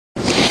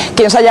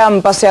Quienes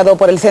hayan paseado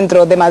por el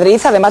centro de Madrid,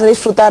 además de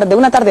disfrutar de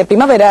una tarde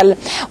primaveral,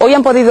 hoy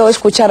han podido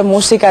escuchar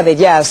música de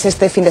jazz.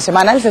 Este fin de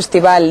semana el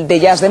Festival de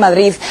Jazz de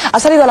Madrid ha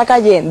salido a la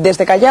calle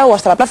desde Callao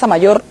hasta la Plaza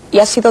Mayor y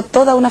ha sido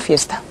toda una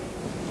fiesta.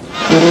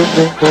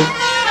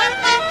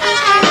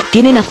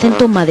 Tienen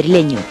acento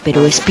madrileño,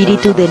 pero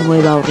espíritu de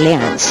Nueva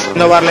Orleans.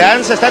 Nueva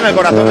Orleans está en el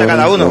corazón de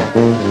cada uno.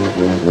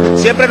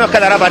 Siempre nos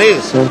quedará París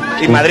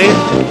y Madrid.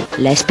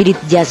 La Spirit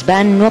Jazz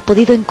Band no ha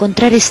podido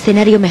encontrar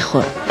escenario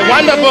mejor.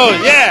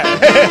 Wonderful, yeah.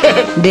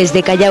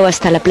 Desde Callao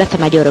hasta la Plaza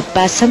Mayor,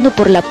 pasando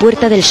por la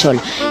Puerta del Sol,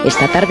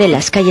 esta tarde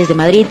las calles de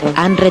Madrid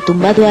han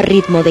retumbado a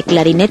ritmo de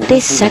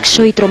clarinete,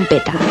 saxo y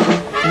trompeta.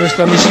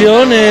 Nuestra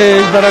misión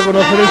es dar a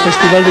conocer el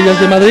Festival de Jazz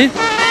de Madrid,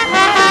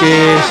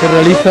 que se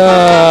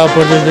realiza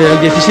pues desde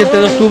el 17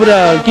 de octubre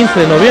al 15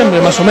 de noviembre,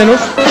 más o menos.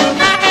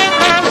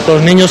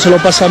 Los niños se lo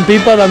pasan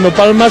pipa, dando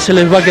palmas, se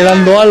les va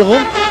quedando algo,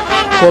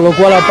 con lo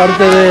cual,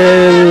 aparte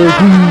del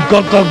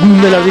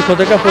de las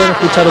discotecas, pueden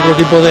escuchar otro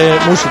tipo de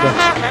música.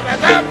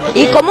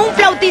 Y como un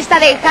flautista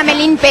de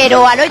Hamelin,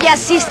 pero a lo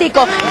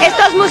jazzístico,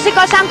 estos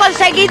músicos han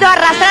conseguido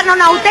arrastrar a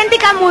una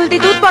auténtica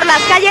multitud por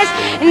las calles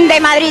de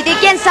Madrid. Y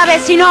quién sabe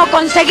si no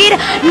conseguir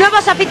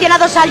nuevos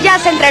aficionados al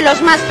jazz entre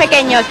los más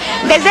pequeños.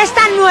 Desde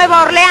esta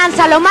Nueva Orleans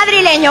a lo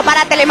madrileño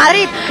para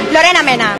Telemadrid, Lorena Mena.